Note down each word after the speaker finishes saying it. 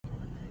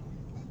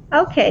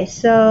Okay,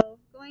 so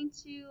going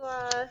to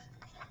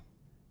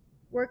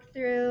work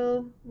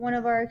through one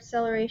of our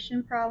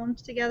acceleration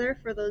problems together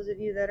for those of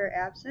you that are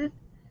absent.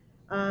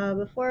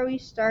 Before we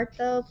start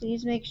though,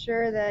 please make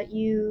sure that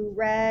you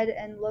read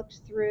and looked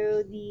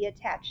through the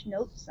attached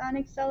notes on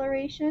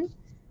acceleration,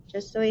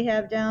 just so we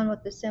have down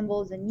what the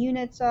symbols and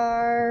units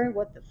are,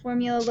 what the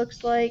formula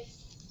looks like,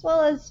 as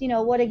well as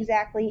what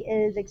exactly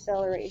is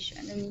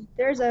acceleration. And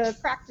there's a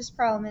practice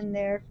problem in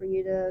there for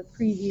you to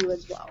preview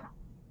as well.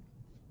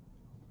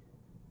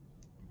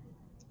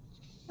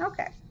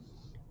 Okay.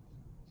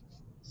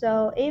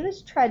 So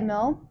Ava's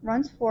treadmill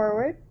runs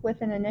forward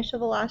with an initial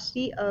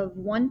velocity of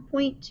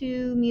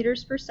 1.2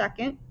 meters per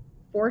second,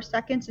 4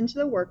 seconds into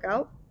the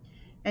workout,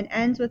 and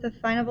ends with a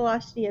final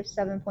velocity of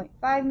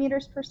 7.5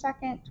 meters per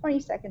second,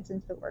 20 seconds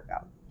into the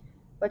workout.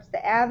 What's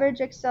the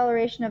average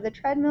acceleration of the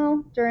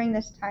treadmill during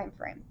this time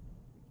frame?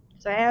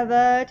 So I have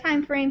a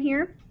time frame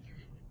here,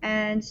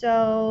 and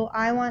so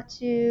I want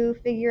to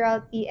figure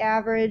out the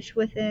average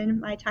within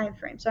my time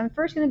frame. So I'm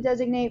first going to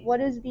designate what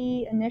is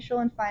the initial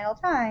and final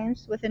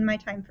times within my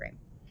time frame.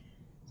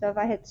 So if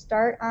I hit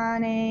start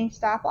on a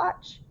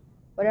stopwatch,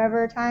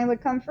 whatever time would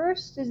come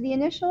first is the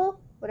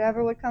initial,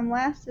 whatever would come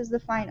last is the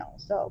final.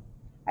 So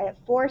I have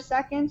 4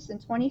 seconds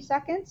and 20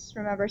 seconds.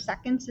 Remember,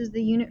 seconds is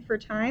the unit for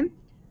time.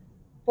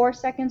 4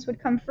 seconds would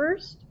come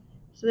first.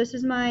 So this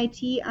is my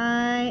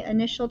TI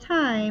initial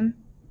time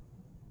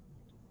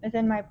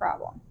within my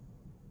problem.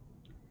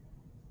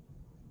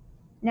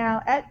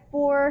 Now at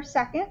 4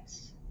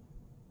 seconds,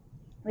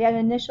 we had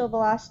an initial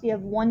velocity of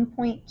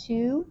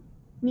 1.2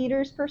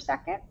 meters per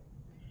second.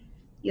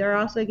 You're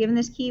also given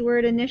this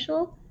keyword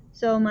initial.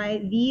 So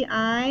my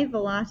VI,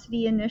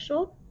 velocity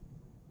initial,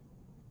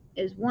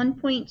 is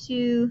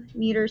 1.2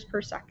 meters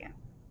per second.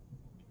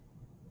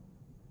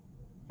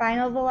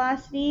 Final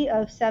velocity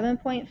of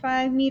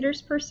 7.5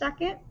 meters per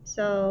second.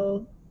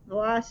 So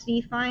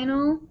velocity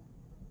final,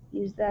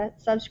 use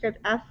that subscript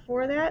F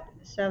for that,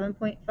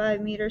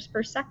 7.5 meters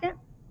per second.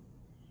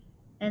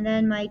 And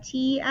then my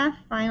TF,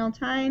 final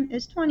time,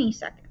 is 20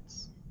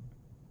 seconds.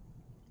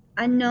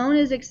 Unknown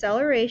is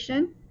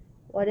acceleration.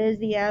 What is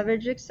the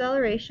average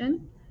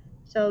acceleration?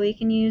 So we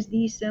can use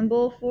the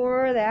symbol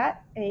for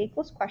that, A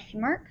equals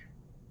question mark.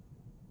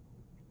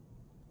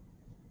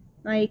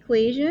 My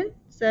equation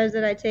says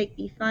that I take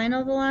the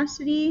final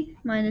velocity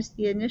minus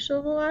the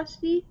initial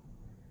velocity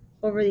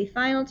over the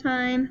final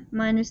time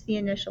minus the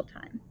initial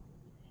time.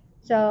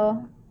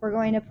 So we're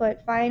going to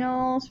put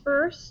finals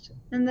first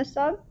in the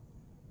sub.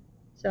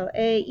 So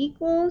A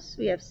equals,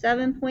 we have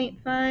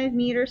 7.5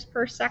 meters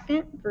per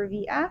second for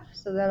VF,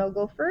 so that'll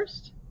go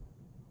first,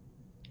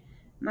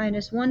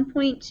 minus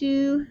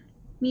 1.2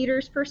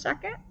 meters per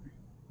second,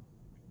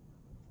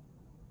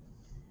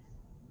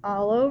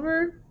 all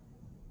over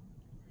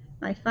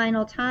my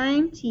final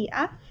time,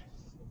 TF.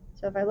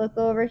 So if I look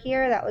over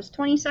here, that was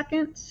 20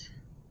 seconds.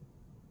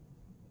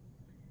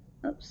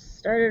 Oops,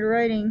 started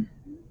writing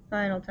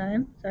final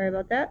time. Sorry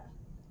about that.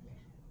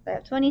 I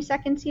have 20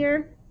 seconds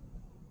here,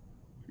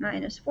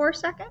 minus 4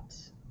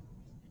 seconds.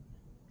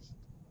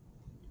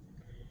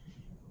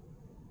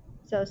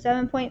 So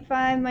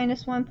 7.5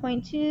 minus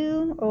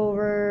 1.2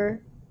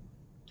 over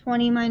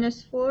 20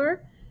 minus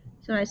 4.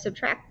 So when I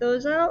subtract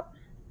those out,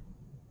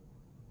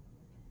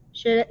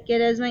 should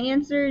get as my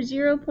answer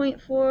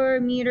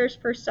 0.4 meters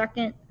per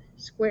second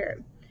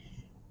squared.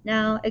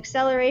 Now,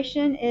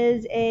 acceleration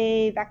is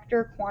a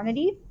vector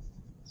quantity.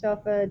 So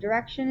if a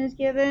direction is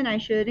given, I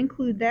should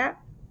include that.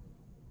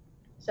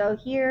 So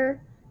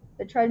here,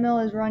 the treadmill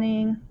is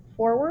running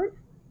forward.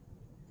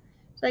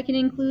 So I can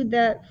include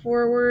that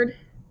forward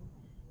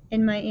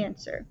in my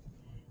answer.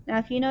 Now,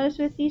 if you notice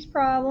with these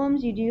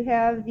problems, you do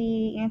have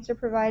the answer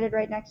provided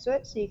right next to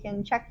it, so you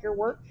can check your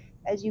work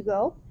as you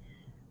go.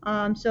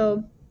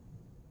 So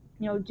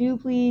do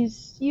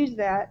please use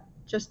that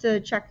just to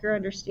check your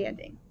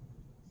understanding.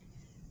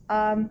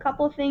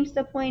 Couple of things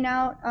to point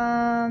out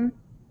on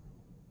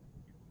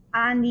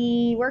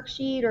the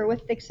worksheet or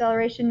with the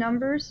acceleration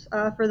numbers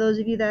for those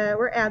of you that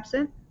were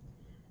absent.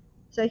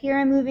 So here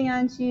I'm moving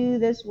on to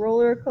this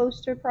roller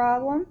coaster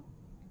problem.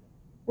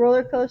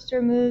 Roller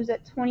coaster moves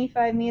at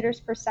 25 meters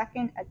per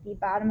second at the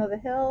bottom of a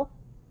hill.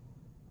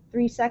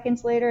 3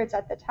 seconds later, it's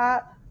at the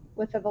top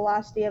with a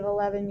velocity of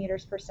 11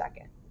 meters per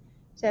second.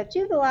 So I have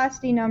 2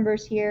 velocity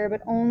numbers here,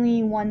 but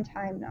only 1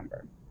 time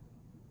number.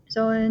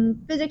 So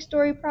in physics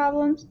story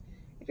problems,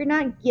 if you're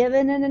not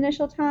given an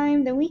initial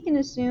time, then we can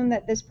assume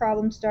that this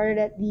problem started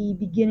at the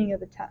beginning of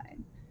the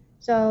time.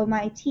 So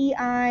my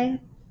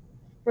TI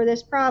for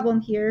this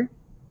problem here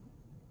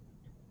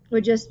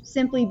would just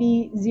simply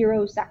be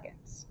 0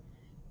 seconds.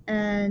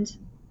 And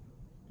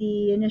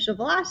the initial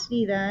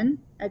velocity then,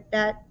 at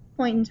that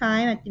point in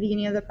time, at the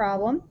beginning of the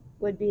problem,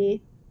 would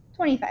be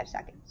 25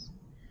 seconds.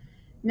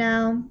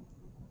 Now,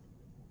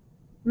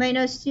 you might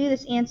notice too,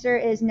 this answer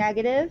is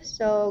negative,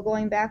 so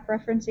going back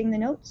referencing the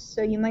notes,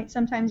 so you might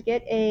sometimes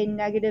get a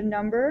negative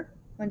number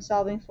when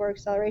solving for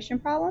acceleration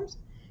problems.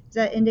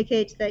 That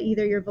indicates that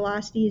either your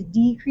velocity is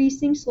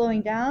decreasing,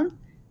 slowing down,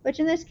 which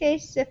in this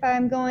case, if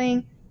I'm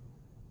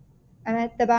at the bottom